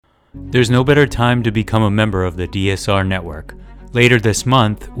There's no better time to become a member of the DSR network. Later this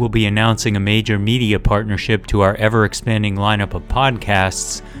month, we'll be announcing a major media partnership to our ever-expanding lineup of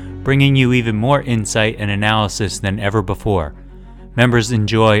podcasts, bringing you even more insight and analysis than ever before. Members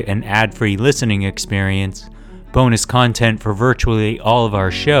enjoy an ad-free listening experience, bonus content for virtually all of our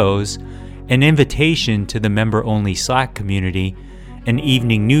shows, an invitation to the member-only Slack community, an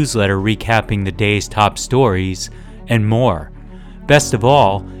evening newsletter recapping the day's top stories, and more. Best of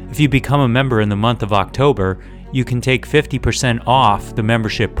all, if you become a member in the month of October, you can take 50% off the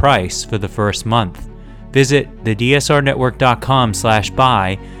membership price for the first month. Visit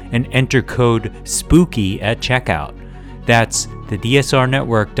thedsrnetwork.com/buy and enter code SPOOKY at checkout. That's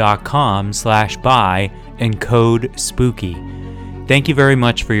thedsrnetwork.com/buy and code SPOOKY. Thank you very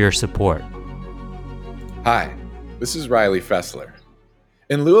much for your support. Hi, this is Riley Fessler.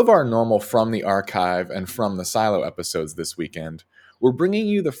 In lieu of our normal From the Archive and From the Silo episodes this weekend, we're bringing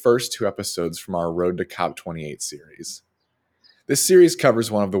you the first two episodes from our Road to COP28 series. This series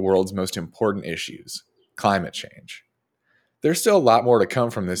covers one of the world's most important issues, climate change. There's still a lot more to come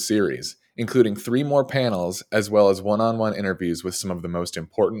from this series, including 3 more panels as well as one-on-one interviews with some of the most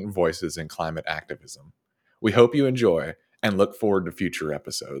important voices in climate activism. We hope you enjoy and look forward to future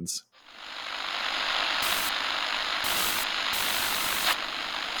episodes.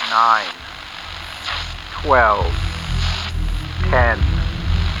 9, 12, 10,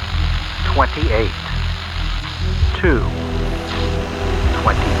 28, 2,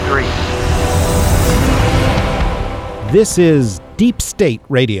 23. This is Deep State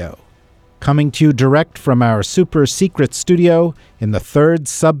Radio, coming to you direct from our super secret studio in the 3rd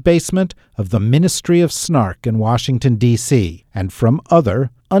sub-basement of the Ministry of Snark in Washington, D.C., and from other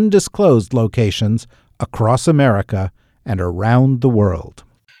undisclosed locations across America and around the world.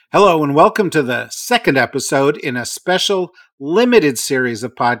 Hello, and welcome to the second episode in a special limited series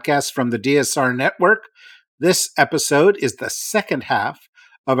of podcasts from the DSR Network. This episode is the second half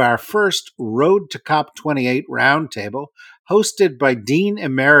of our first Road to COP28 roundtable, hosted by Dean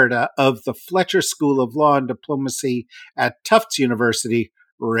Emerita of the Fletcher School of Law and Diplomacy at Tufts University,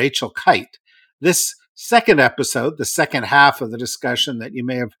 Rachel Kite. This second episode, the second half of the discussion that you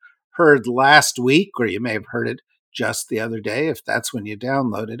may have heard last week, or you may have heard it just the other day, if that's when you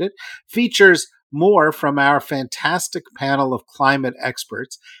downloaded it, features more from our fantastic panel of climate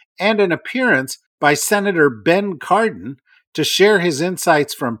experts and an appearance by Senator Ben Cardin to share his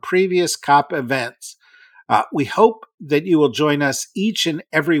insights from previous COP events. We hope that you will join us each and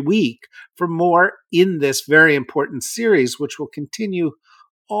every week for more in this very important series, which will continue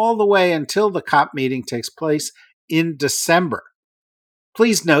all the way until the COP meeting takes place in December.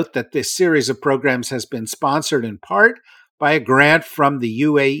 Please note that this series of programs has been sponsored in part by a grant from the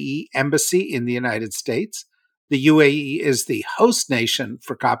UAE Embassy in the United States. The UAE is the host nation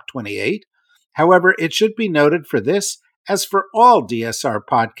for COP28. However, it should be noted for this, as for all DSR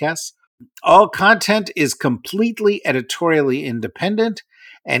podcasts, all content is completely editorially independent,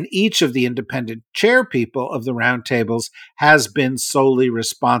 and each of the independent chairpeople of the roundtables has been solely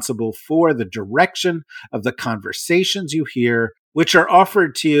responsible for the direction of the conversations you hear, which are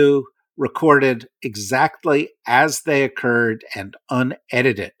offered to you recorded exactly as they occurred and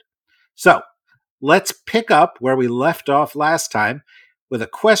unedited. So, let's pick up where we left off last time with a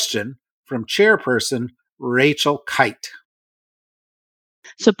question from Chairperson Rachel Kite.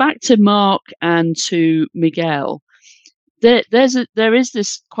 So back to Mark and to Miguel. There is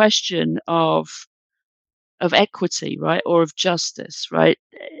this question of equity, right, or of justice, right?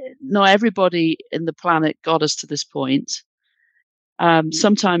 Not everybody in the planet got us to this point.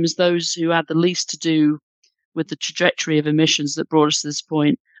 Sometimes those who had the least to do with the trajectory of emissions that brought us to this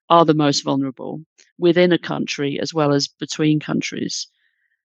point are the most vulnerable within a country as well as between countries.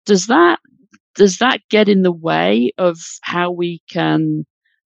 Does that get in the way of how we can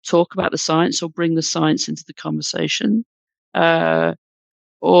talk about the science or bring the science into the conversation? Or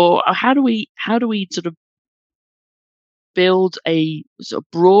how do we sort of build a sort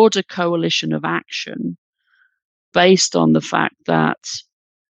of broader coalition of action based on the fact that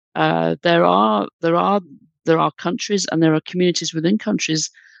there are countries and there are communities within countries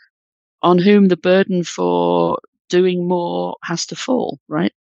on whom the burden for doing more has to fall,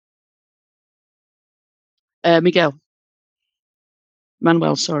 right?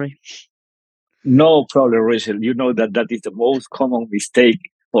 Manuel, sorry. No problem, Rachel. You know that is the most common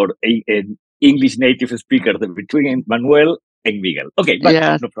mistake for an English native speaker between Manuel and Miguel. Okay, but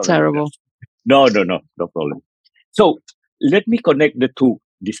yeah, no problem. Terrible. No problem. So let me connect the two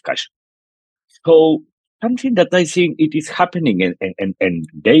discussions. So something that I think it is happening, and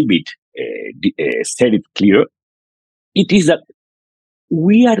David said it clear, it is that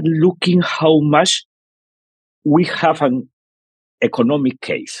we are looking how much we have an economic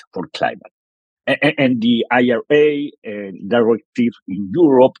case for climate. And the IRA directive in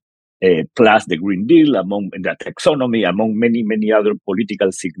Europe, plus the Green Deal, among the taxonomy, among many, many other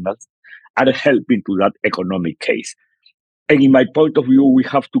political signals, are helping to that economic case. And in my point of view, we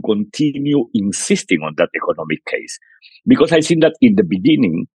have to continue insisting on that economic case. Because I think that in the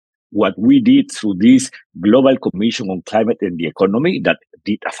beginning, what we did through this Global Commission on Climate and the Economy, that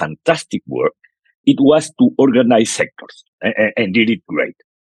did a fantastic work, it was to organize sectors and did it great.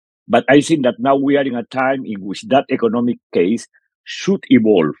 But I think that now we are in a time in which that economic case should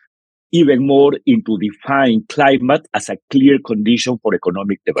evolve even more into defining climate as a clear condition for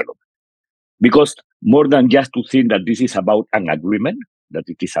economic development. Because more than just to think that this is about an agreement, that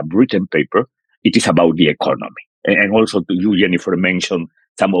it is a written paper, it is about the economy. And also, you, Jennifer, mentioned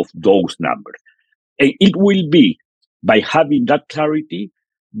some of those numbers. And it will be by having that clarity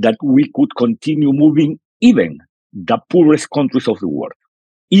that we could continue moving even the poorest countries of the world,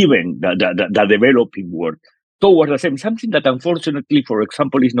 even the developing world, towards the same, something that unfortunately, for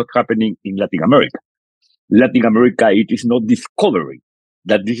example, is not happening in Latin America. Latin America, it is not discovering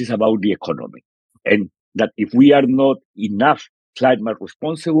that this is about the economy, and that if we are not enough climate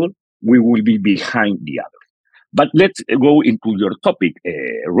responsible, we will be behind the others. But let's go into your topic,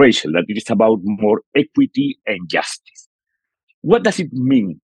 Rachel, that it is about more equity and justice. What does it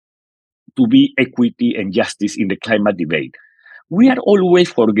mean to be equity and justice in the climate debate? We are always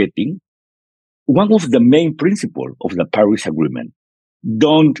forgetting one of the main principles of the Paris Agreement.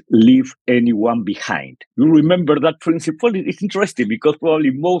 Don't leave anyone behind. You remember that principle? It's interesting because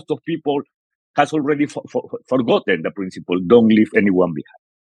probably most of people has already forgotten the principle, don't leave anyone behind.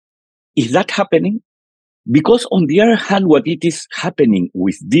 Is that happening? Because on the other hand, what it is happening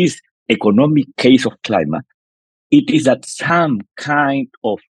with this economic case of climate, it is that some kind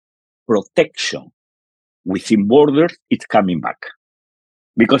of protection within borders is coming back.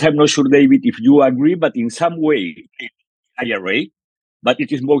 Because I'm not sure, David, if you agree, but in some way, it's IRA, but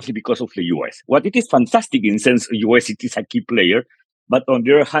it is mostly because of the US. What it is fantastic in the sense US, it is a key player, but on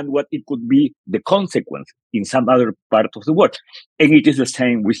the other hand, what it could be the consequence in some other part of the world. And it is the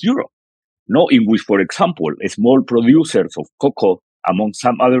same with Europe. No, in which, for example, small producers of cocoa, among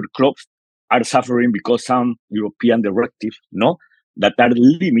some other crops, are suffering because some European directives, that are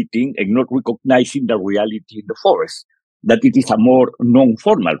limiting and not recognizing the reality in the forest, that it is a more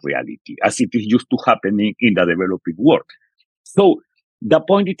non-formal reality, as it is used to happening in the developing world. So the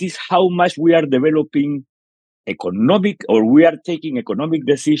point it is how much we are developing economic, or we are taking economic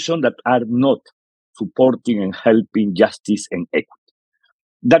decisions that are not supporting and helping justice and equity.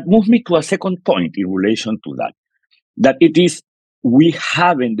 That moves me to a second point in relation to that it is, we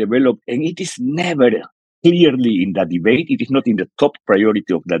haven't developed, and it is never clearly in the debate, it is not in the top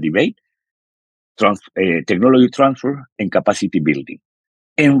priority of the debate, technology transfer and capacity building.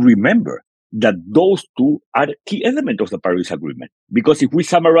 And remember that those two are key elements of the Paris Agreement. Because if we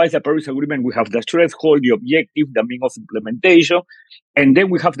summarize the Paris Agreement, we have the threshold, the objective, the means of implementation, and then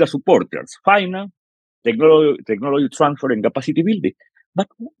we have the supporters, finance, technology transfer, and capacity building. But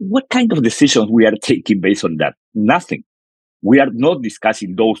what kind of decisions we are taking based on that? Nothing. We are not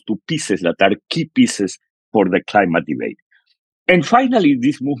discussing those two pieces that are key pieces for the climate debate. And finally,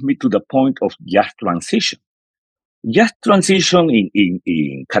 this moves me to the point of just transition. Just transition in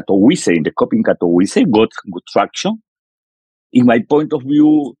Katowice, in the COP in Katowice, got good traction. In my point of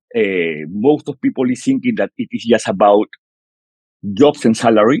view, most of people is thinking that it is just about jobs and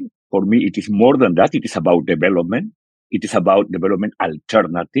salary. For me, it is more than that. It is about development. It is about development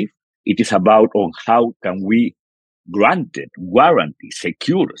alternative. It is about on how can we guarantee,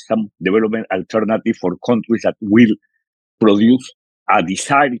 secure some development alternative for countries that will produce a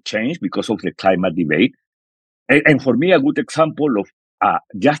desired change because of the climate debate. And for me, a good example of a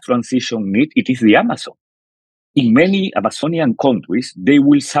just transition need, it is the Amazon. In many Amazonian countries, they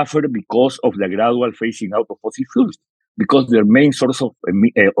will suffer because of the gradual phasing out of fossil fuels, because their main source of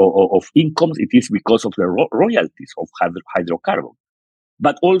income, it is because of the royalties of hydrocarbon,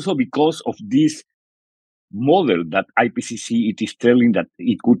 but also because of this model that IPCC, it is telling that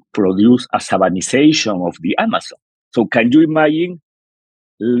it could produce a savanization of the Amazon. So can you imagine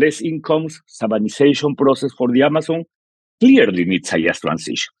less incomes, savanization process for the Amazon? Clearly needs a just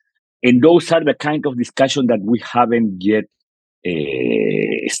transition. And those are the kind of discussion that we haven't yet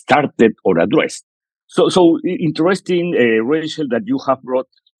started or addressed. So interesting, Rachel, that you have brought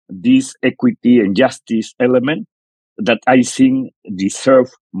this equity and justice element that I think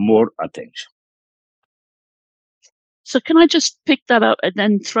deserve more attention. So can I just pick that up and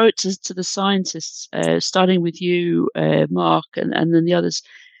then throw it to the scientists, starting with you, Mark, and then the others.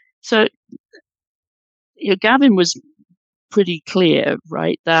 So, Gavin was pretty clear,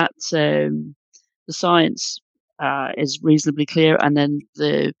 right, that the science is reasonably clear, and then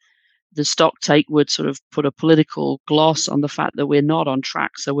the stock take would sort of put a political gloss on the fact that we're not on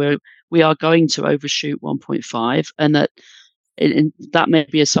track. So we are going to overshoot 1.5, and that that may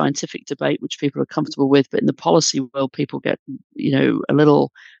be a scientific debate which people are comfortable with, but in the policy world, people get a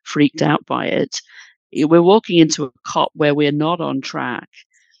little freaked out by it. We're walking into a COP where we're not on track,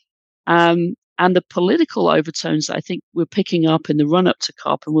 and the political overtones that I think we're picking up in the run up to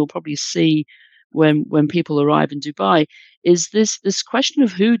COP, and we'll probably see when people arrive in Dubai, is this question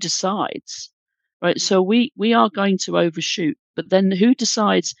of who decides, right? So we are going to overshoot, but then who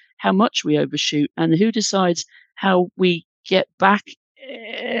decides how much we overshoot, and who decides how we get back?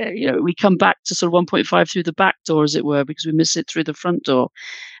 We come back to sort of 1.5 through the back door, as it were, because we miss it through the front door.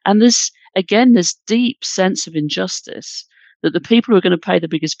 And this deep sense of injustice, that the people who are going to pay the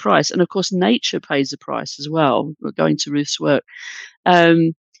biggest price, and of course nature pays the price as well, going to Ruth's work,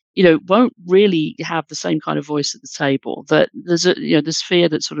 won't really have the same kind of voice at the table. That there's this fear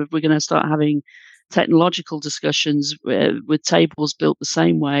that sort of we're going to start having technological discussions with tables built the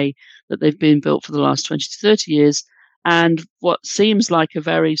same way that they've been built for the last 20 to 30 years. And what seems like a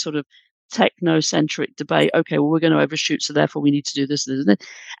very sort of technocentric debate, okay, well, we're going to overshoot, so therefore we need to do this,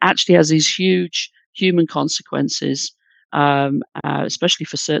 actually has these huge human consequences, especially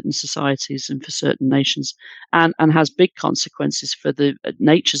for certain societies and for certain nations, and has big consequences for the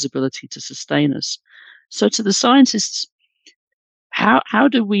nature's ability to sustain us. So to the scientists, how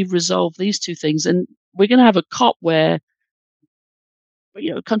do we resolve these two things? And we're going to have a COP where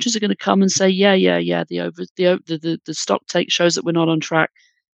countries are going to come and say, the stock take shows that we're not on track.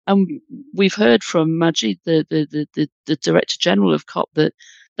 And we've heard from Majid, the Director General of COP, that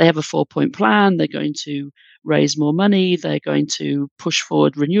they have a 4-point plan. They're going to raise more money. They're going to push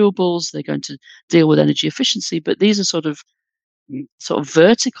forward renewables. They're going to deal with energy efficiency. But these are sort of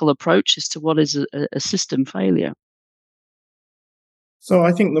vertical approaches to what is a system failure. So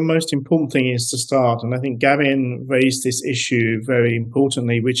I think the most important thing is to start, and I think Gavin raised this issue very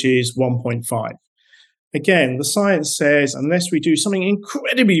importantly, which is 1.5. Again, the science says unless we do something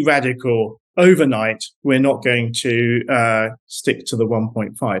incredibly radical overnight, we're not going to stick to the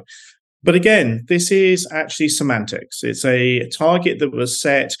 1.5. But again, this is actually semantics. It's a target that was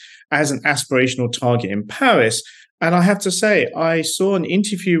set as an aspirational target in Paris. And I have to say, I saw an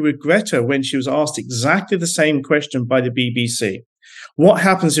interview with Greta when she was asked exactly the same question by the BBC. What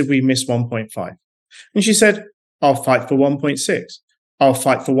happens if we miss 1.5? And she said, I'll fight for 1.6. I'll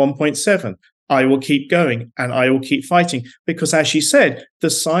fight for 1.7. I will keep going and I will keep fighting. Because as she said, the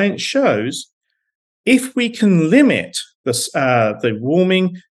science shows if we can limit the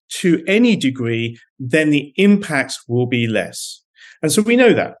warming to any degree, then the impacts will be less. And so we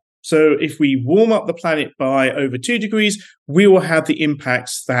know that. So if we warm up the planet by over 2 degrees, we will have the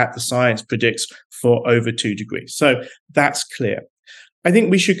impacts that the science predicts for over 2 degrees. So that's clear. I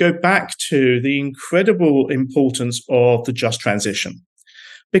think we should go back to the incredible importance of the just transition.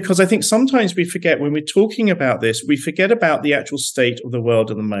 Because I think sometimes we forget when we're talking about this, we forget about the actual state of the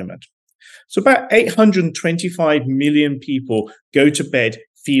world at the moment. So about 825 million people go to bed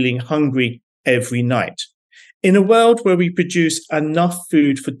feeling hungry every night. In a world where we produce enough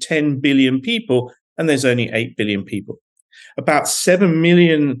food for 10 billion people, and there's only 8 billion people. About 7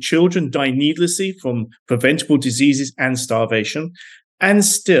 million children die needlessly from preventable diseases and starvation. And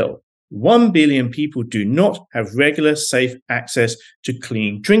still, 1 billion people do not have regular, safe access to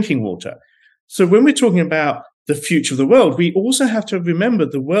clean drinking water. So when we're talking about the future of the world, we also have to remember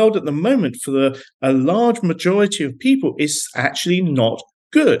the world at the moment for a large majority of people is actually not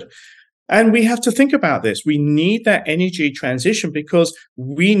good. And we have to think about this. We need that energy transition because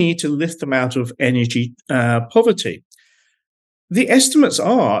we need to lift them out of energy poverty. The estimates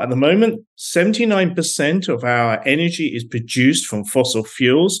are, at the moment, 79% of our energy is produced from fossil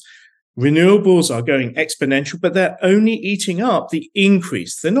fuels. Renewables are going exponential, but they're only eating up the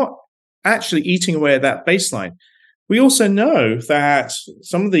increase. They're not actually eating away at that baseline. We also know that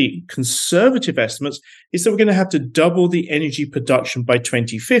some of the conservative estimates is that we're going to have to double the energy production by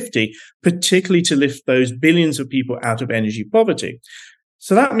 2050, particularly to lift those billions of people out of energy poverty.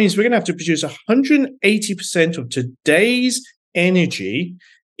 So that means we're going to have to produce 180% of today's energy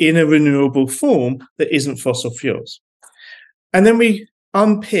in a renewable form that isn't fossil fuels. And then we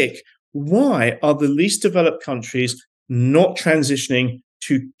unpick why are the least developed countries not transitioning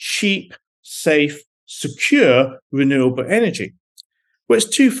to cheap, safe, secure renewable energy? Well, it's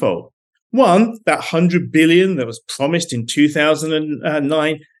twofold. One, that 100 billion that was promised in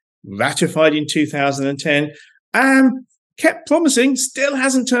 2009, ratified in 2010, and kept promising, still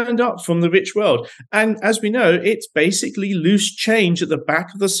hasn't turned up from the rich world. And as we know, it's basically loose change at the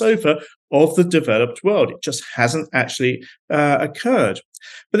back of the sofa of the developed world. It just hasn't actually occurred.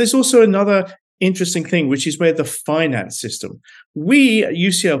 But there's also another interesting thing, which is where the finance system. We at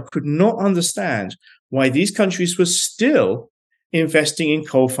UCL could not understand why these countries were still investing in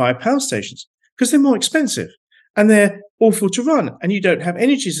coal-fired power stations, because they're more expensive and they're awful to run and you don't have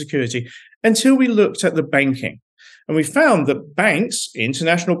energy security, until we looked at the banking. And we found that banks,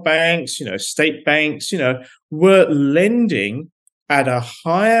 international banks, state banks, were lending at a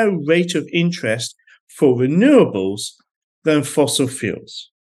higher rate of interest for renewables than fossil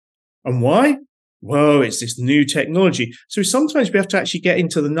fuels. And why? Well, it's this new technology. So sometimes we have to actually get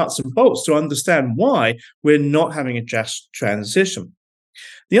into the nuts and bolts to understand why we're not having a just transition.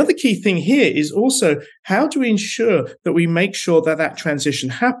 The other key thing here is also, how do we ensure that we make sure that that transition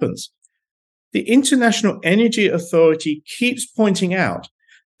happens? The International Energy Authority keeps pointing out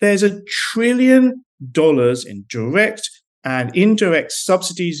there's $1 trillion in direct and indirect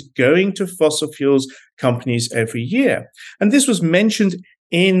subsidies going to fossil fuels companies every year. And this was mentioned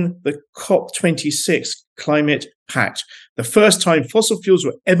in the COP26 Climate Pact, the first time fossil fuels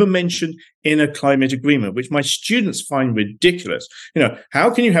were ever mentioned in a climate agreement, which my students find ridiculous. How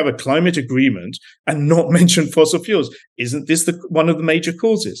can you have a climate agreement and not mention fossil fuels? Isn't this one of the major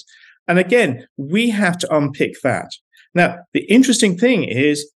causes? And again, we have to unpick that. Now, the interesting thing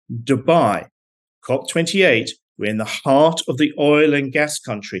is Dubai, COP28, we're in the heart of the oil and gas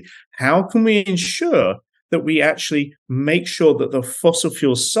country. How can we ensure that we actually make sure that the fossil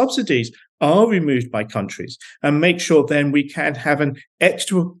fuel subsidies are removed by countries, and make sure then we can have an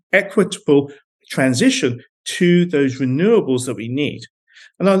equitable transition to those renewables that we need?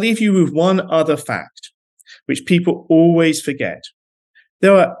 And I'll leave you with one other fact, which people always forget.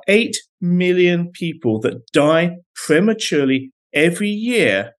 There are 8 million people that die prematurely every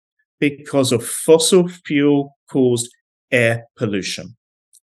year because of fossil fuel-caused air pollution.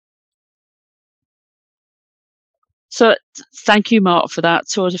 So thank you, Mark, for that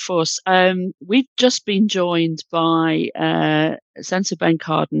tour de force. We've just been joined by Senator Ben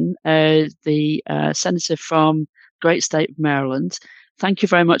Cardin, the senator from the great state of Maryland. Thank you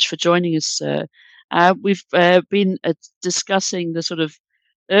very much for joining us, sir. We've been discussing the sort of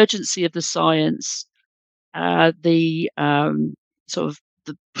urgency of the science, the sort of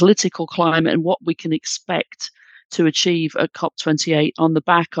the political climate, and what we can expect to achieve at COP28 on the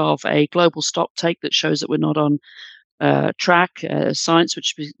back of a global stocktake that shows that we're not on track, science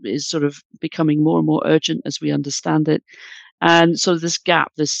which is sort of becoming more and more urgent as we understand it, and sort of this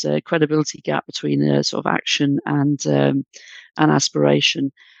gap, this credibility gap between sort of action and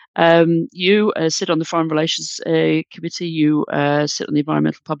aspiration. You sit on the Foreign Relations Committee, you sit on the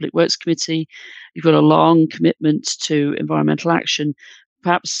Environmental Public Works Committee, you've got a long commitment to environmental action.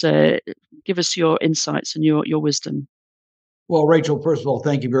 Perhaps give us your insights and your wisdom. Well, Rachel, first of all,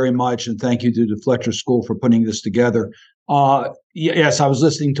 thank you very much, and thank you to the Fletcher School for putting this together. Yes, I was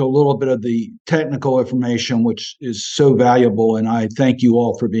listening to a little bit of the technical information, which is so valuable, and I thank you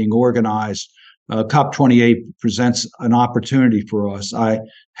all for being organized. COP28 presents an opportunity for us. I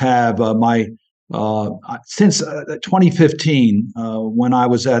have since 2015, when I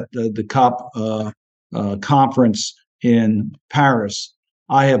was at the COP conference in Paris,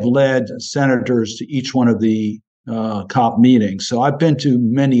 I have led senators to each one of the COP meetings. So I've been to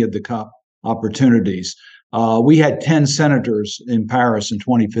many of the COP opportunities. We had 10 senators in Paris in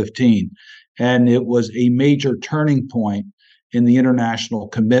 2015, and it was a major turning point in the international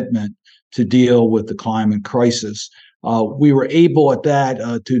commitment to deal with the climate crisis. We were able at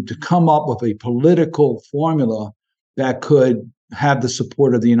that to come up with a political formula that could have the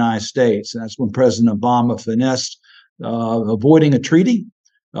support of the United States. And that's when President Obama finessed avoiding a treaty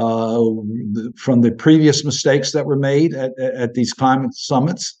from the previous mistakes that were made at these climate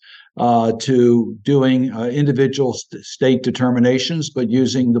summits, to doing individual state determinations, but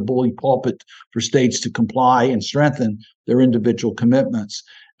using the bully pulpit for states to comply and strengthen their individual commitments.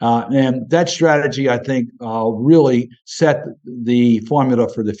 And that strategy, I think, really set the formula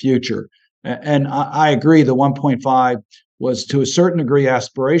for the future. And I agree, the 1.5 was to a certain degree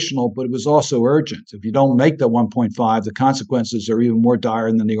aspirational, but it was also urgent. If you don't make the 1.5, the consequences are even more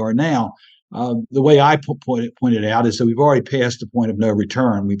dire than they are now. The way I pointed out is that we've already passed the point of no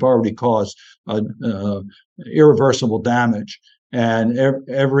return. We've already caused irreversible damage. And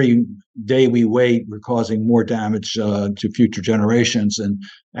every day we wait, we're causing more damage to future generations and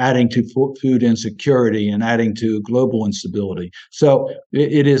adding to food insecurity and adding to global instability. So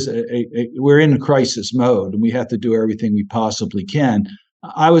it is we're in crisis mode, and we have to do everything we possibly can.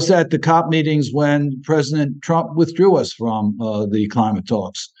 I was at the COP meetings when President Trump withdrew us from the climate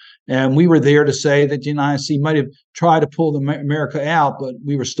talks. And we were there to say that the United States might have tried to pull America out, but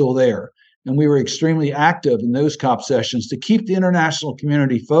we were still there. And we were extremely active in those COP sessions to keep the international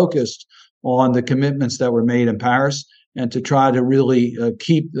community focused on the commitments that were made in Paris and to try to really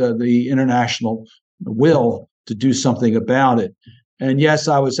keep the international will to do something about it. And yes,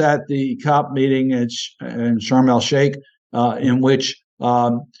 I was at the COP meeting in Sharm el-Sheikh, in which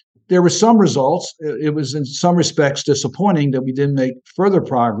there were some results. It was in some respects disappointing that we didn't make further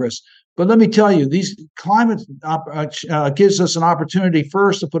progress. But let me tell you, these climate gives us an opportunity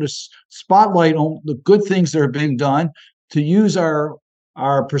first to put a spotlight on the good things that are being done, to use our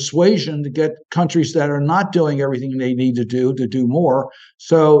persuasion to get countries that are not doing everything they need to do more.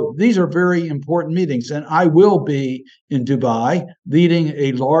 So these are very important meetings. And I will be in Dubai leading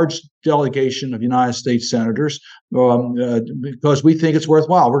a large delegation of United States senators because we think it's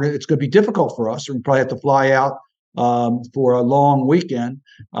worthwhile. It's going to be difficult for us. We probably have to fly out for a long weekend,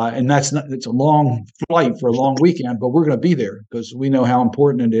 and it's a long flight for a long weekend, but we're going to be there because we know how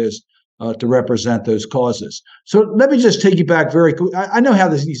important it is to represent those causes. So let me just take you back very quickly. I know how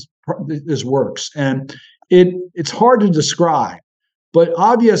this works, and it's hard to describe, but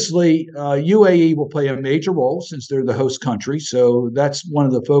obviously UAE will play a major role since they're the host country. So that's one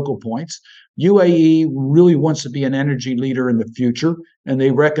of the focal points. UAE really wants to be an energy leader in the future, and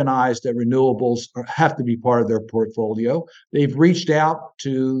they recognize that renewables have to be part of their portfolio. They've reached out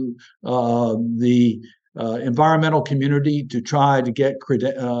to the environmental community to try to get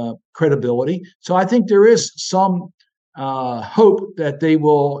credibility. So I think there is some hope that they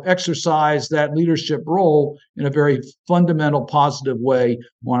will exercise that leadership role in a very fundamental, positive way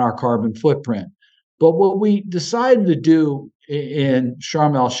on our carbon footprint. But what we decided to do in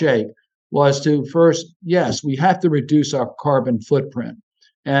Sharm el-Sheikh was to first, yes, we have to reduce our carbon footprint.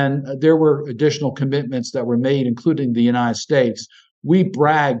 And there were additional commitments that were made, including the United States. We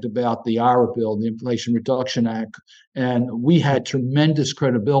bragged about the IRA bill, the Inflation Reduction Act, and we had tremendous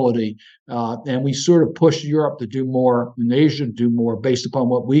credibility. And we sort of pushed Europe to do more and Asia to do more based upon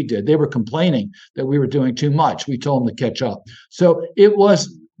what we did. They were complaining that we were doing too much. We told them to catch up. So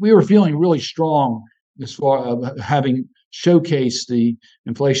we were feeling really strong as far as having showcased the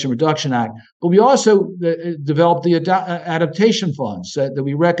Inflation Reduction Act. But we also developed the adaptation funds that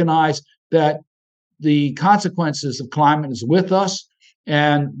we recognize that the consequences of climate is with us,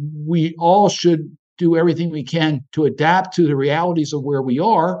 and we all should do everything we can to adapt to the realities of where we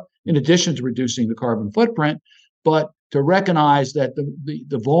are, in addition to reducing the carbon footprint, but to recognize that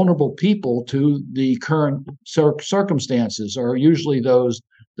the vulnerable people to the current circumstances are usually those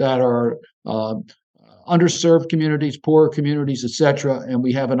that are underserved communities, poorer communities, et cetera, and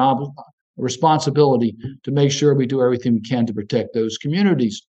we have a responsibility to make sure we do everything we can to protect those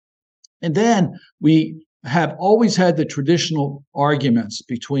communities. And then we have always had the traditional arguments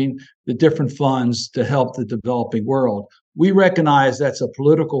between the different funds to help the developing world. We recognize that's a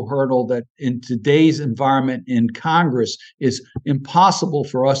political hurdle that in today's environment in Congress is impossible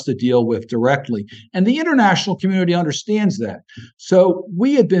for us to deal with directly. And the international community understands that. So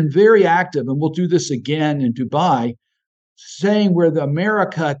we have been very active, and we'll do this again in Dubai, saying where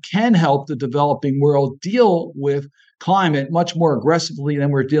America can help the developing world deal with climate much more aggressively than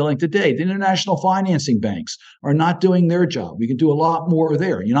we're dealing today. The international financing banks are not doing their job. We can do a lot more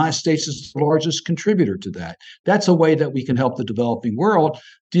there. The United States is the largest contributor to that. That's a way that we can help the developing world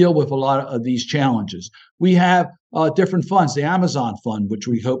deal with a lot of these challenges. We have different funds, the Amazon Fund, which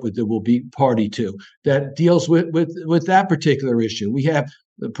we hope that will be party to, that deals with that particular issue. We have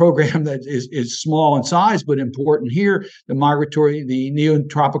the program that is small in size but important here, the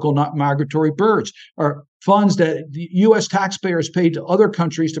neotropical migratory birds, are funds that the U.S. taxpayers paid to other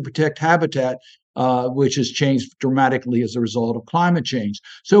countries to protect habitat, which has changed dramatically as a result of climate change.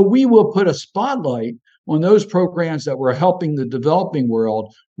 So we will put a spotlight on those programs that were helping the developing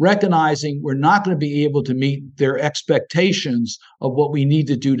world, recognizing we're not going to be able to meet their expectations of what we need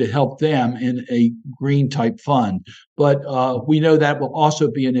to do to help them in a green type fund. But we know that will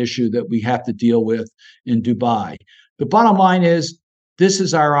also be an issue that we have to deal with in Dubai. The bottom line is, this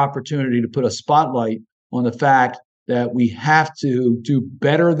is our opportunity to put a spotlight on the fact that we have to do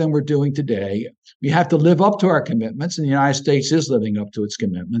better than we're doing today. We have to live up to our commitments, and the United States is living up to its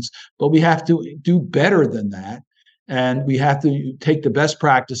commitments, but we have to do better than that. And we have to take the best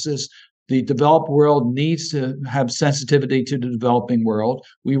practices, The developed world needs to have sensitivity to the developing world.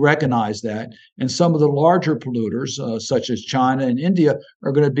 We recognize that. And some of the larger polluters, such as China and India,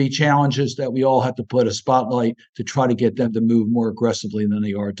 are going to be challenges that we all have to put a spotlight to try to get them to move more aggressively than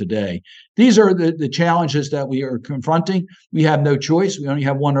they are today. These are the challenges that we are confronting. We have no choice. We only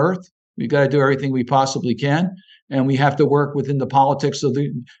have one Earth. We've got to do everything we possibly can. And we have to work within the politics of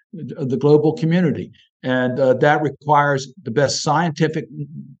the global community. And that requires the best scientific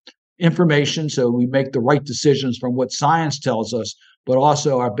information, so we make the right decisions from what science tells us, but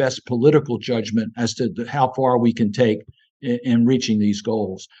also our best political judgment as to how far we can take in reaching these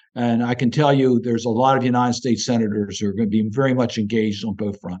goals. And I can tell you there's a lot of United States senators who are going to be very much engaged on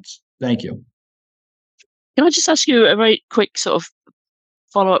both fronts. Thank you. Can I just ask you a very quick sort of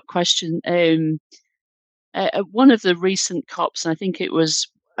follow-up question? One of the recent COPs, and I think it was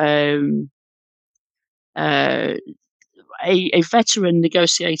a veteran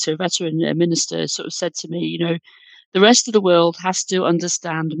negotiator, a veteran minister sort of said to me, the rest of the world has to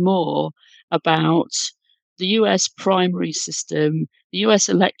understand more about the US primary system, the US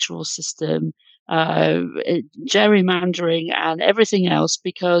electoral system, gerrymandering and everything else,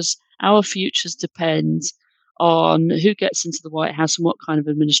 because our futures depend on who gets into the White House and what kind of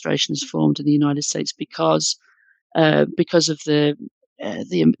administration is formed in the United States because of the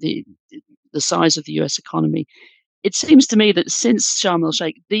size of the US economy. It seems to me that since Sharm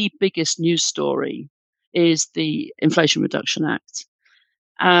el-Sheikh, the biggest news story is the Inflation Reduction Act.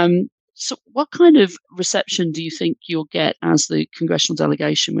 So what kind of reception do you think you'll get as the congressional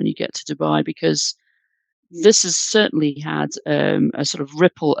delegation when you get to Dubai? Because this has certainly had a sort of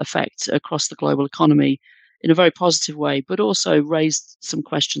ripple effect across the global economy in a very positive way, but also raised some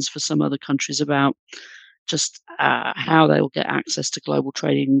questions for some other countries about just how they will get access to global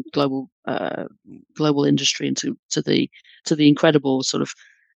trading, global industry, and to the incredible sort of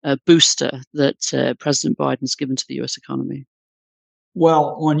booster that President Biden has given to the U.S. economy.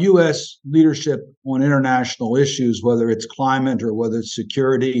 Well, on U.S. leadership on international issues, whether it's climate or whether it's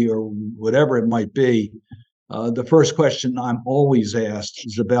security or whatever it might be, the first question I'm always asked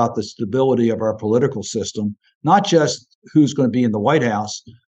is about the stability of our political system, not just who's going to be in the White House,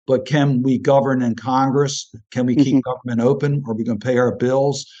 but can we govern in Congress? Can we keep government open? Are we going to pay our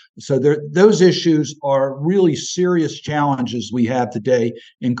bills? So those issues are really serious challenges we have today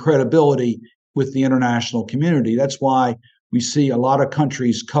in credibility with the international community. That's why we see a lot of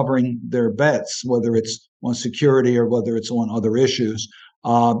countries covering their bets, whether it's on security or whether it's on other issues.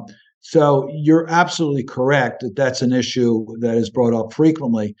 So you're absolutely correct that that's an issue that is brought up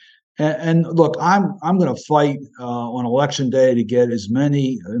frequently. And look, I'm going to fight on election day to get as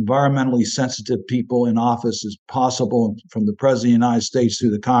many environmentally sensitive people in office as possible, from the President of the United States to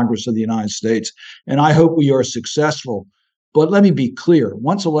the Congress of the United States. And I hope we are successful. But let me be clear.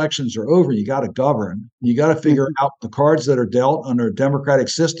 Once elections are over, you got to govern. You got to figure out the cards that are dealt under a democratic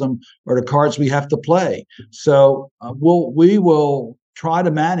system are the cards we have to play. So we will try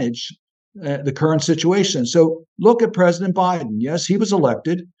to manage the current situation. So look at President Biden. Yes, he was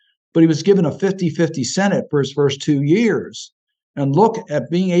elected, but he was given a 50-50 Senate for his first 2 years. And look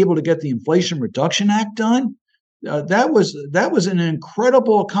at being able to get the Inflation Reduction Act done. That was an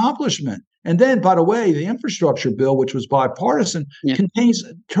incredible accomplishment. And then, by the way, the infrastructure bill, which was bipartisan, contains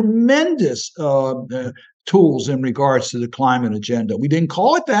tremendous tools in regards to the climate agenda. We didn't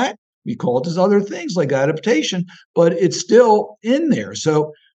call it that. We called it other things like adaptation, but it's still in there.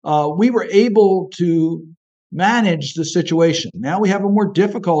 So we were able to manage the situation. Now we have a more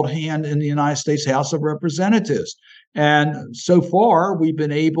difficult hand in the United States House of Representatives. And so far, we've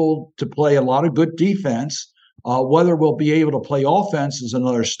been able to play a lot of good defense. Whether we'll be able to play offense is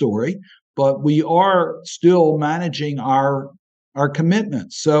another story, but we are still managing our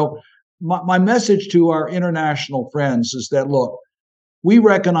commitments. So my message to our international friends is that, look, we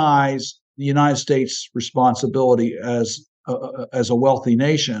recognize the United States' responsibility as a wealthy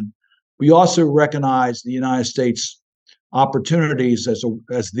nation. We also recognize the United States' opportunities as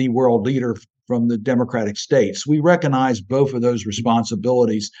the world leader from the democratic states. We recognize both of those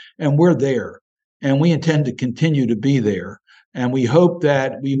responsibilities, and we're there, and we intend to continue to be there. And we hope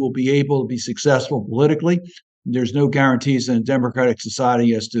that we will be able to be successful politically. There's no guarantees in a democratic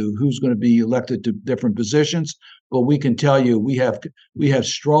society as to who's going to be elected to different positions, but we can tell you we have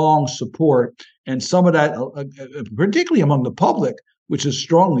strong support, and some of that, particularly among the public, which is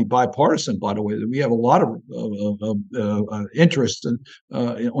strongly bipartisan, by the way. We have a lot of interest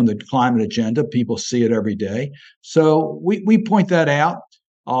on the climate agenda. People see it every day. So we point that out.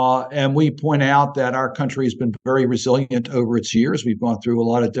 And we point out that our country has been very resilient over its years. We've gone through a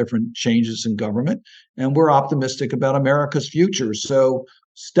lot of different changes in government, and we're optimistic about America's future. So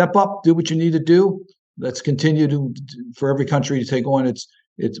step up, do what you need to do. Let's continue for every country to take on its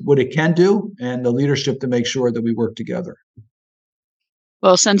what it can do, and the leadership to make sure that we work together.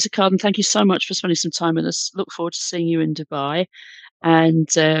 Well, Senator Cardin, thank you so much for spending some time with us. Look forward to seeing you in Dubai. And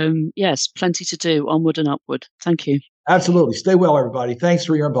yes, plenty to do, onward and upward. Thank you. Absolutely. Stay well, everybody. Thanks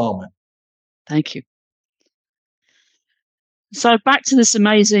for your involvement. Thank you. So back to this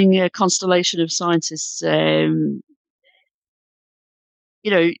amazing constellation of scientists.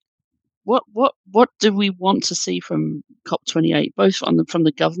 What do we want to see from COP28, both from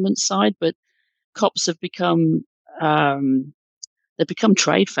the government side, but COPs have become they've become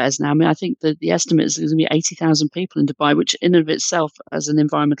trade fairs now. I mean, I think the estimate is there's going to be 80,000 people in Dubai, which in and of itself has an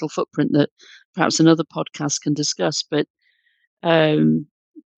environmental footprint that perhaps another podcast can discuss. But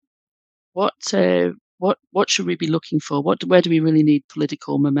what should we be looking for? Where do we really need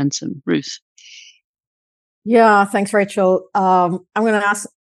political momentum? Ruth? Yeah, thanks, Rachel. I'm going to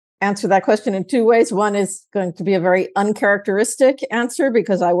answer that question in two ways. One is going to be a very uncharacteristic answer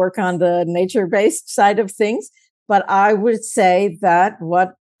because I work on the nature-based side of things. But I would say that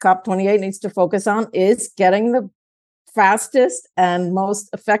what COP28 needs to focus on is getting the fastest and most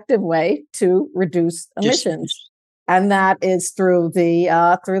effective way to reduce emissions. And that is through the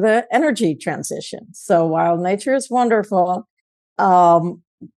energy transition. So while nature is wonderful,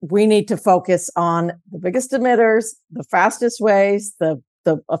 we need to focus on the biggest emitters, the fastest ways, the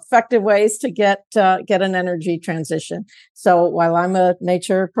effective ways to get an energy transition. So while I'm a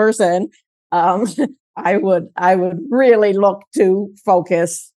nature person, I would really look to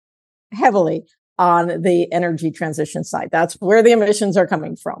focus heavily on the energy transition side. That's where the emissions are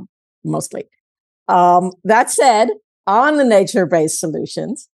coming from, mostly. That said, on the nature-based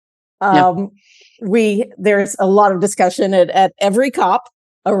solutions, there's a lot of discussion at every COP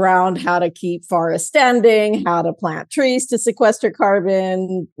around how to keep forests standing, how to plant trees to sequester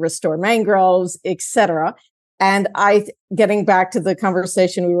carbon, restore mangroves, etc. And getting back to the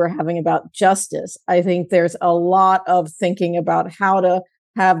conversation we were having about justice, I think there's a lot of thinking about how to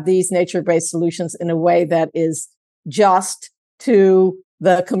have these nature-based solutions in a way that is just to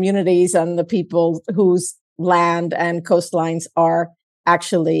the communities and the people whose land and coastlines are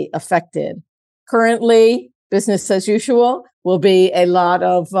actually affected. Currently, business as usual will be a lot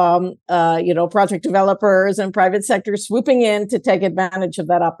of project developers and private sector swooping in to take advantage of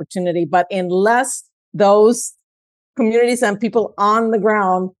that opportunity. But unless those communities and people on the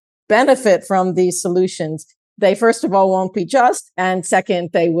ground benefit from these solutions, they first of all won't be just, and second,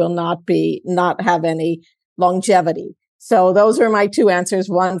 they will not have any longevity. So those are my two answers.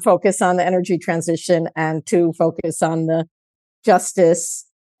 One, focus on the energy transition, and two, focus on the justice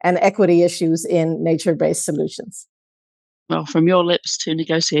and equity issues in nature-based solutions. Well, from your lips to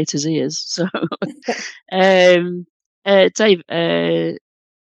negotiators' ears. So, David.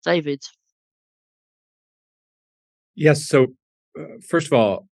 Yes. So, first of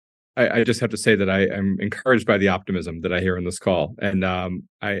all, I just have to say that I am encouraged by the optimism that I hear in this call, and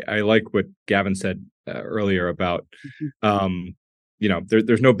I like what Gavin said earlier about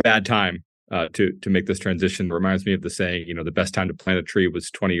there's no bad time to make this transition. It reminds me of the saying, the best time to plant a tree was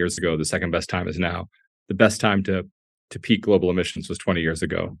 20 years ago. The second best time is now. The best time to peak global emissions was 20 years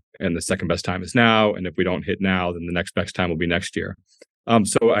ago, and the second best time is now. And if we don't hit now, then the next best time will be next year.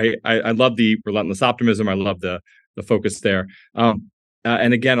 So I love the relentless optimism. I love the focus there.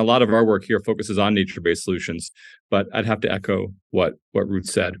 And again, a lot of our work here focuses on nature-based solutions, but I'd have to echo what Ruth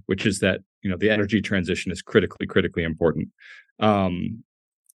said, which is that the energy transition is critically important.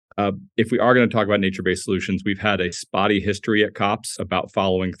 If we are going to talk about nature-based solutions, we've had a spotty history at COPs about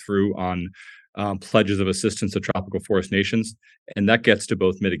following through on pledges of assistance to tropical forest nations, and that gets to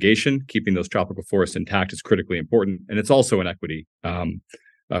both mitigation. Keeping those tropical forests intact is critically important, and it's also an equity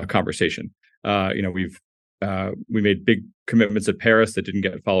conversation. We made big commitments at Paris that didn't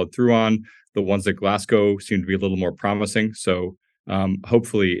get followed through on. The ones at Glasgow seem to be a little more promising. So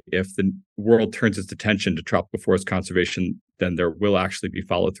hopefully, if the world turns its attention to tropical forest conservation, then there will actually be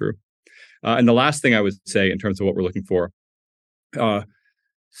follow through. And the last thing I would say in terms of what we're looking for,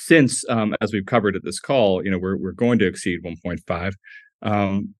 since as we've covered at this call, we're going to exceed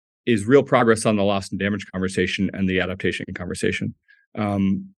 1.5, is real progress on the loss and damage conversation and the adaptation conversation.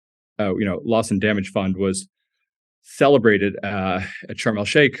 Loss and damage fund was celebrated at Sharm el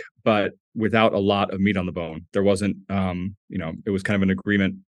Sheikh, but without a lot of meat on the bone. There wasn't, it was kind of an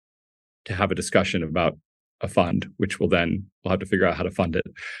agreement to have a discussion about a fund, which we'll have to figure out how to fund it.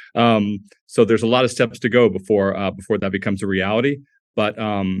 So there's a lot of steps to go before that becomes a reality. But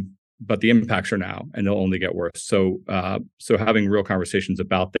the impacts are now, and they'll only get worse. So having real conversations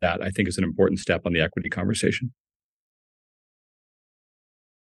about that, I think, is an important step on the equity conversation.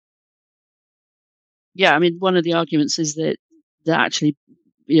 yeah, I mean, one of the arguments is that actually,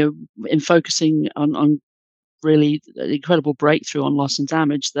 in focusing on really the incredible breakthrough on loss and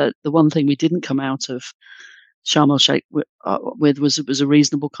damage, that the one thing we didn't come out of Sharm el Sheikh with was a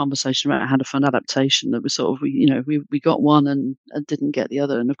reasonable conversation about how to fund adaptation. That was sort of we got one and didn't get the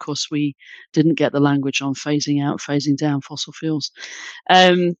other, and of course we didn't get the language on phasing out, phasing down fossil fuels.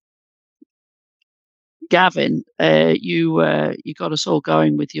 Gavin, you got us all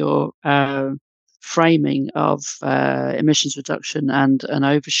going with your framing of emissions reduction and an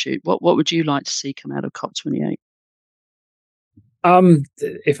overshoot. What would you like to see come out of COP28?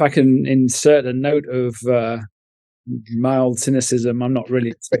 If I can insert a note of mild cynicism, I'm not really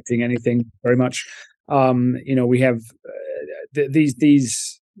expecting anything very much. We have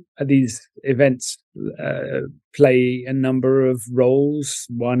these events play a number of roles.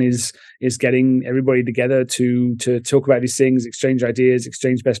 One is getting everybody together to talk about these things, exchange ideas,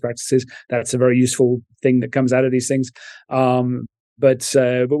 exchange best practices. That's a very useful thing that comes out of these things. But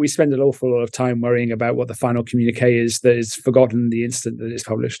we spend an awful lot of time worrying about what the final communique is that is forgotten the instant that it's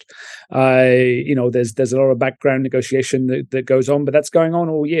published. There's a lot of background negotiation that goes on, but that's going on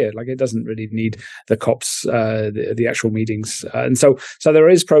all year. Like, it doesn't really need the COPs, the actual meetings, and so there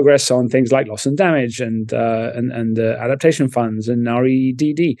is progress on things like loss and damage and adaptation funds and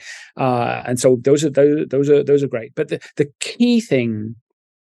REDD, and so those are great. But the key thing,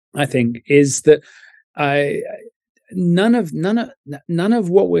 I think, is that none of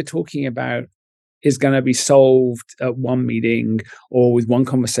what we're talking about is going to be solved at one meeting or with one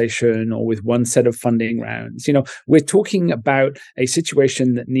conversation or with one set of funding rounds. We're talking about a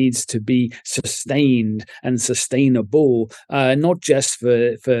situation that needs to be sustained and sustainable, not just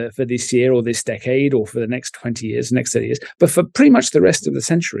for this year or this decade or for the next 20 years, next 30 years, but for pretty much the rest of the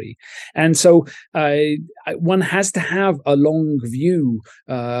century. And so one has to have a long view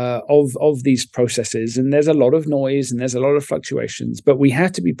of these processes. And there's a lot of noise and there's a lot of fluctuations, but we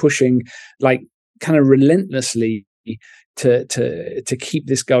have to be pushing kind of relentlessly to keep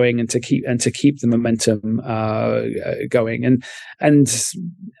this going and to keep the momentum going. And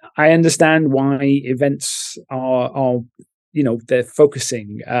I understand why events are they're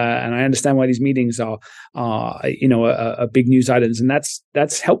focusing, and I understand why these meetings are big news items, and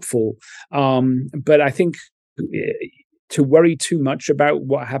that's helpful. But I think to worry too much about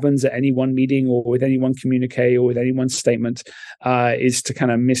what happens at any one meeting or with any one communique or with any one statement is to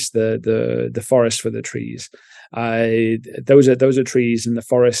kind of miss the forest for the trees. Those are trees, and the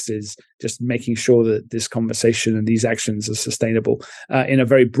forest is just making sure that this conversation and these actions are sustainable in a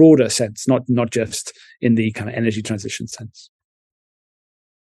very broader sense, not just in the kind of energy transition sense.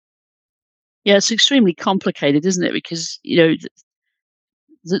 Yeah, it's extremely complicated, isn't it? Because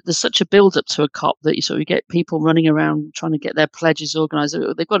there's such a build-up to a COP that you get people running around trying to get their pledges organised.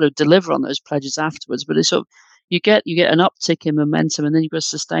 They've got to deliver on those pledges afterwards, but it's you get an uptick in momentum, and then you've got to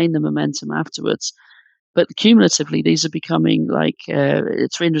sustain the momentum afterwards. But cumulatively, these are becoming like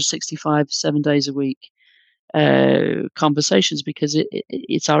 365 7 days a week conversations, because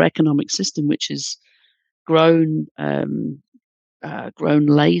it's our economic system which is grown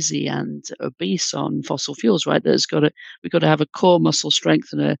lazy and obese on fossil fuels, right? We've got to have a core muscle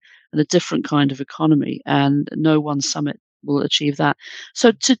strength and a different kind of economy, and no one summit will achieve that.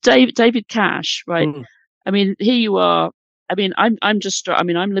 So to David Cash, right? I mean, here you are. I mean, I'm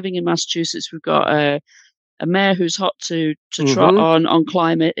living in Massachusetts. We've got a mayor who's hot to trot on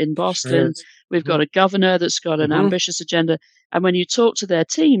climate in Boston. We've got a governor that's got an ambitious agenda. And when you talk to their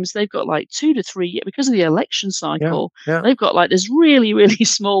teams, they've got like 2 to 3 years, because of the election cycle, they've got like this really, really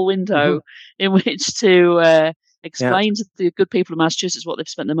small window in which to explain to the good people of Massachusetts what they've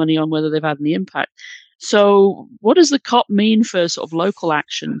spent their money on, whether they've had any impact. So what does the COP mean for sort of local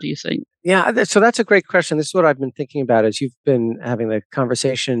action, do you think? Yeah, so that's a great question. This is what I've been thinking about as you've been having the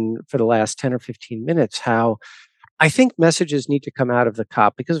conversation for the last 10 or 15 minutes, how I think messages need to come out of the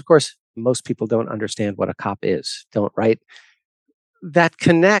COP, because, of course, most people don't understand what a COP is, right? That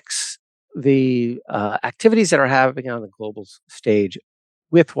connects the activities that are happening on the global stage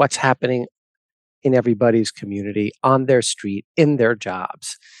with what's happening in everybody's community, on their street, in their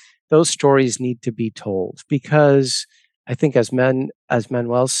jobs. Those stories need to be told, because I think, as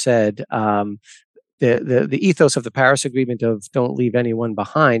Manuel said, the ethos of the Paris Agreement of don't leave anyone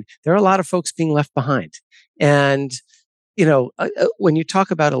behind, there are a lot of folks being left behind. And when you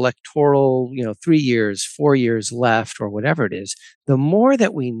talk about electoral, 3 years, 4 years left, or whatever it is, the more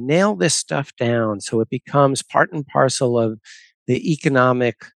that we nail this stuff down so it becomes part and parcel of the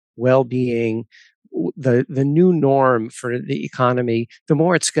economic well-being, the new norm for the economy, the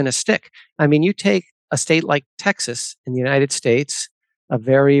more it's going to stick. I mean, you take a state like Texas in the United States, a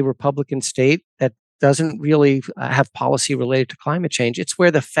very Republican state that doesn't really have policy related to climate change. It's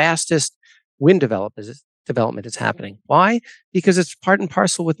where the fastest wind development is happening. Why? Because it's part and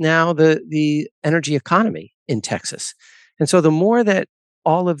parcel with now the energy economy in Texas. And so the more that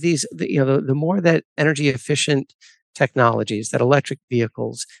all of these, the more that energy efficient technologies, that electric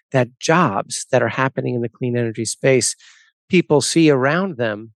vehicles, that jobs that are happening in the clean energy space, people see around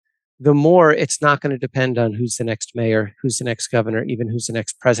them, the more it's not going to depend on who's the next mayor, who's the next governor, even who's the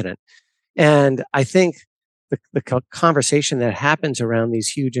next president. And I think the conversation that happens around these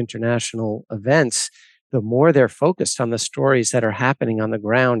huge international events, the more they're focused on the stories that are happening on the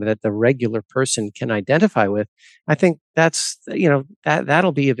ground that the regular person can identify with, I think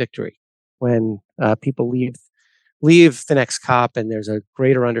that'll be a victory when people leave the next COP and there's a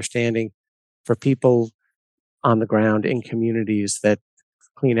greater understanding for people on the ground in communities that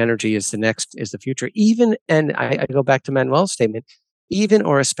clean energy is the future. Even, and I go back to Manuel's statement, even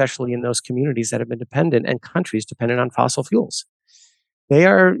or especially in those communities that have been dependent and countries dependent on fossil fuels. They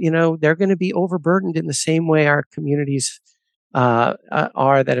are, they're going to be overburdened in the same way our communities are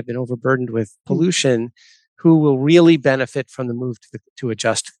that have been overburdened with pollution, who will really benefit from the move to a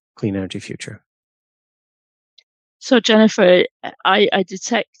just clean energy future. So, Jennifer, I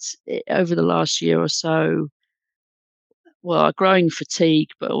detect over the last year or so, well, a growing fatigue,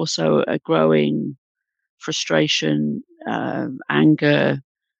 but also a growing frustration, anger,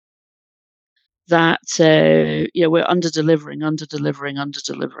 that we're under-delivering,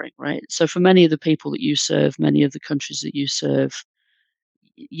 right? So for many of the people that you serve, many of the countries that you serve,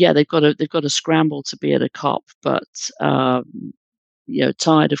 they've got to scramble to be at a COP, but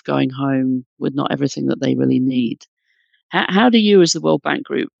tired of going home with not everything that they really need. How do you, as the World Bank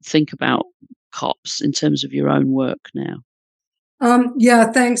Group, think about COPs in terms of your own work now?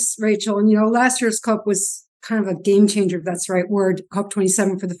 Thanks, Rachel. And, last year's COP was kind of a game changer, if that's the right word,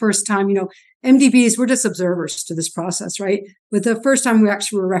 COP27 for the first time. MDBs, we're just observers to this process, right? But the first time we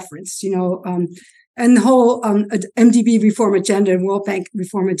actually were referenced, and the whole MDB reform agenda and World Bank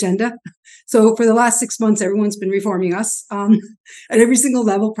reform agenda. So for the last 6 months, everyone's been reforming us at every single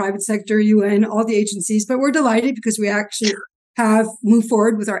level, private sector, UN, all the agencies. But we're delighted because we actually have moved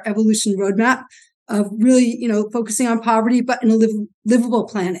forward with our evolution roadmap of really, focusing on poverty, but in a livable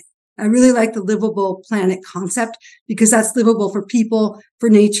planet. I really like the livable planet concept because that's livable for people, for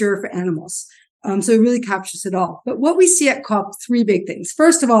nature, for animals. So it really captures it all. But what we see at COP, 3 big things.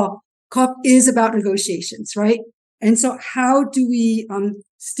 First of all, COP is about negotiations, right? And so how do we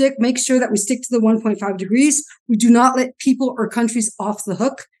make sure that we stick to the 1.5 degrees? We do not let people or countries off the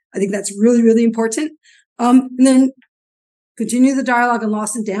hook. I think that's really, really important. And then continue the dialogue on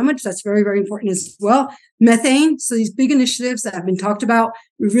loss and damage. That's very, very important as well. Methane. So these big initiatives that have been talked about,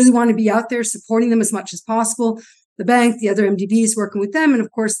 we really want to be out there supporting them as much as possible. The bank, the other MDBs, working with them, and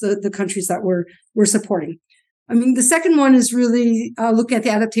of course the countries that we're supporting. The second one is really looking at the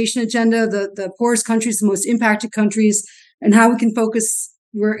adaptation agenda, the poorest countries, the most impacted countries, and how we can focus.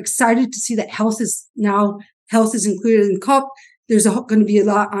 We're excited to see that health is included in COP. There's going to be a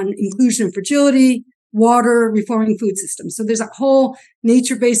lot on inclusion and fragility, water, reforming food systems. So there's a whole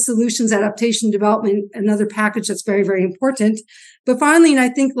nature-based solutions, adaptation, development, another package that's very, very important. But finally, and I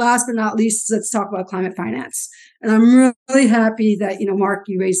think last but not least, let's talk about climate finance. And I'm really happy that, Mark,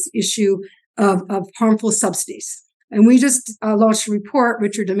 you raised the issue of harmful subsidies. And we just launched a report.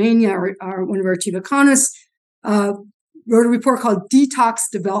 Richard Damania, one of our chief economists, wrote a report called Detox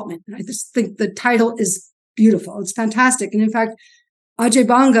Development. And I just think the title is beautiful. It's fantastic. And in fact, Ajay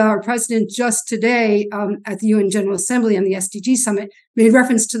Banga, our president, just today at the UN General Assembly and the SDG Summit, made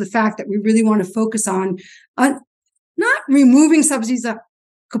reference to the fact that we really want to focus on not removing subsidies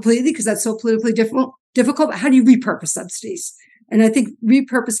completely, because that's so politically difficult, but how do you repurpose subsidies? And I think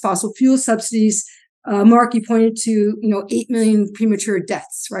repurpose fossil fuel subsidies, Mark, you pointed to, 8 million premature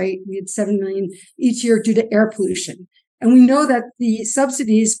deaths, right? We had 7 million each year due to air pollution. And we know that the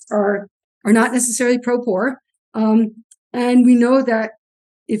subsidies are not necessarily pro-poor. And we know that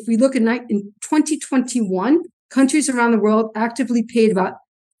if we look in 2021, countries around the world actively paid about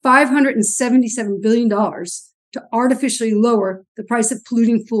 $577 billion to artificially lower the price of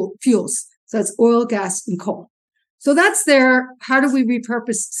polluting fuels. So that's oil, gas, and coal. So that's there. How do we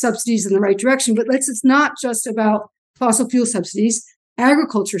repurpose subsidies in the right direction? But it's not just about fossil fuel subsidies,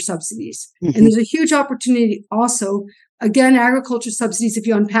 agriculture subsidies. Mm-hmm. And there's a huge opportunity also. Again, agriculture subsidies, if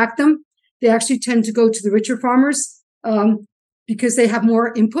you unpack them, they actually tend to go to the richer farmers. Because they have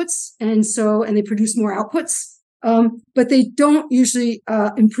more inputs and they produce more outputs, but they don't usually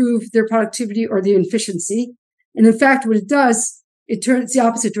improve their productivity or their efficiency. And in fact, what it does, it turns the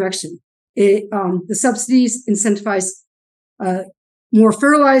opposite direction. The subsidies incentivize more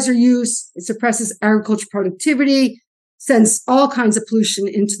fertilizer use, it suppresses agriculture productivity, sends all kinds of pollution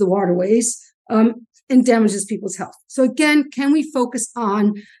into the waterways, and damages people's health. So again, can we focus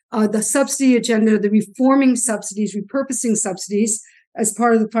on the subsidy agenda, the reforming subsidies, repurposing subsidies as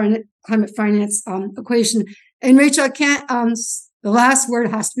part of the climate finance equation? And Rachel, I can't. The last word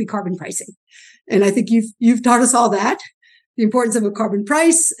has to be carbon pricing, and I think you've taught us all that, the importance of a carbon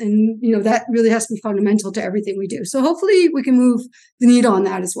price, and that really has to be fundamental to everything we do. So hopefully we can move the needle on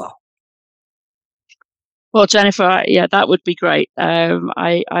that as well. Well, Jennifer, yeah, that would be great.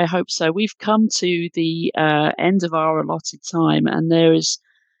 I hope so. We've come to the end of our allotted time, and there's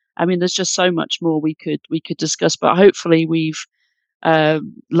just so much more we could discuss. But hopefully, we've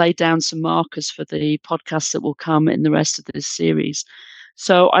laid down some markers for the podcasts that will come in the rest of this series.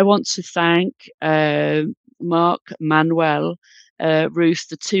 So I want to thank Mark, Manuel, Ruth,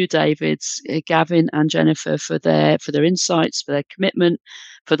 the two Davids, Gavin and Jennifer for their insights, for their commitment,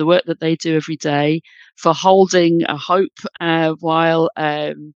 for the work that they do every day, for holding a hope while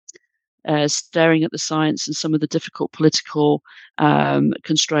staring at the science and some of the difficult political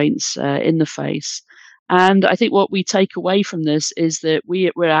constraints in the face. And I think what we take away from this is that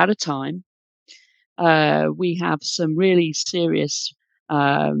we're out of time. We have some really serious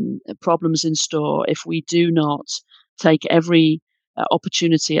problems in store if we do not take every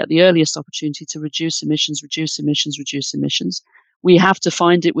opportunity, at the earliest opportunity, to reduce emissions. We have to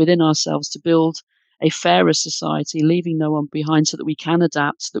find it within ourselves to build a fairer society, leaving no one behind, so that we can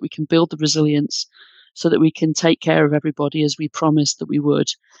adapt, so that we can build the resilience, so that we can take care of everybody as we promised that we would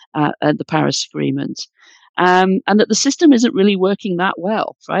at the Paris Agreement. And that the system isn't really working that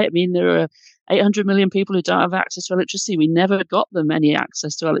well, right? I mean, there are 800 million people who don't have access to electricity. We never got them any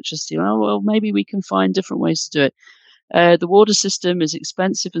access to electricity. Oh, well, maybe we can find different ways to do it. The water system is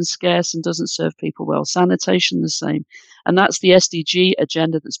expensive and scarce and doesn't serve people well. Sanitation, the same. And that's the SDG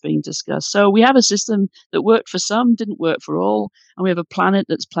agenda that's being discussed. So we have a system that worked for some, didn't work for all, and we have a planet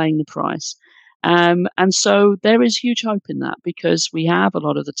that's paying the price. And so there is huge hope in that, because we have a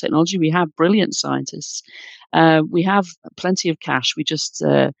lot of the technology. We have brilliant scientists. We have plenty of cash. We just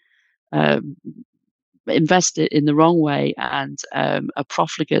invest it in the wrong way and are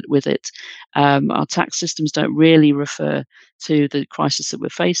profligate with it. Our tax systems don't really refer to the crisis that we're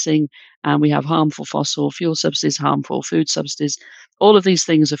facing, and we have harmful fossil fuel subsidies, harmful food subsidies. All of these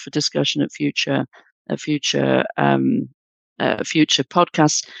things are for discussion at future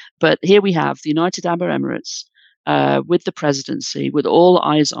podcasts. But here we have the United Arab Emirates with the presidency, with all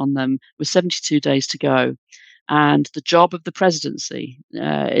eyes on them, with 72 days to go. And the job of the presidency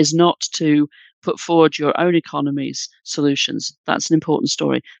is not to put forward your own economy's solutions. That's an important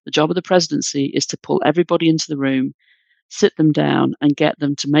story. The job of the presidency is to pull everybody into the room, sit them down, and get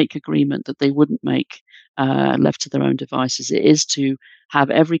them to make agreement that they wouldn't make left to their own devices. It is to have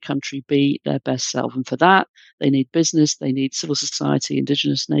every country be their best self. And for that, they need business, they need civil society,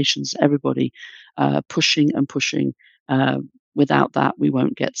 indigenous nations, everybody pushing and pushing. Without that, we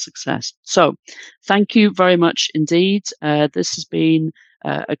won't get success. So thank you very much indeed. This has been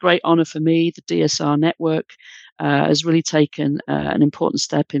a great honor for me. The DSR network has really taken an important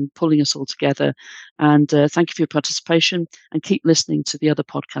step in pulling us all together. And thank you for your participation, and keep listening to the other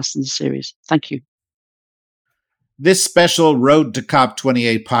podcasts in the series. Thank you. This special Road to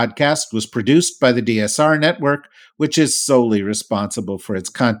COP28 podcast was produced by the DSR network, which is solely responsible for its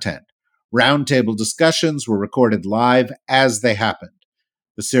content. Roundtable discussions were recorded live as they happened.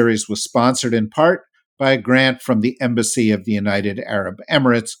 The series was sponsored in part by a grant from the Embassy of the United Arab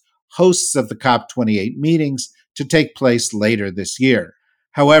Emirates, hosts of the COP28 meetings to take place later this year.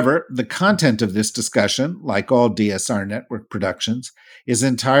 However, the content of this discussion, like all DSR network productions, is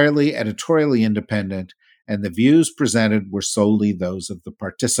entirely editorially independent, and the views presented were solely those of the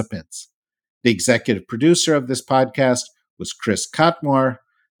participants. The executive producer of this podcast was Chris Cotmore.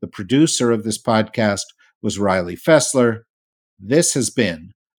 The producer of this podcast was Riley Fessler. This has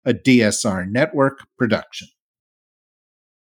been a DSR Network production.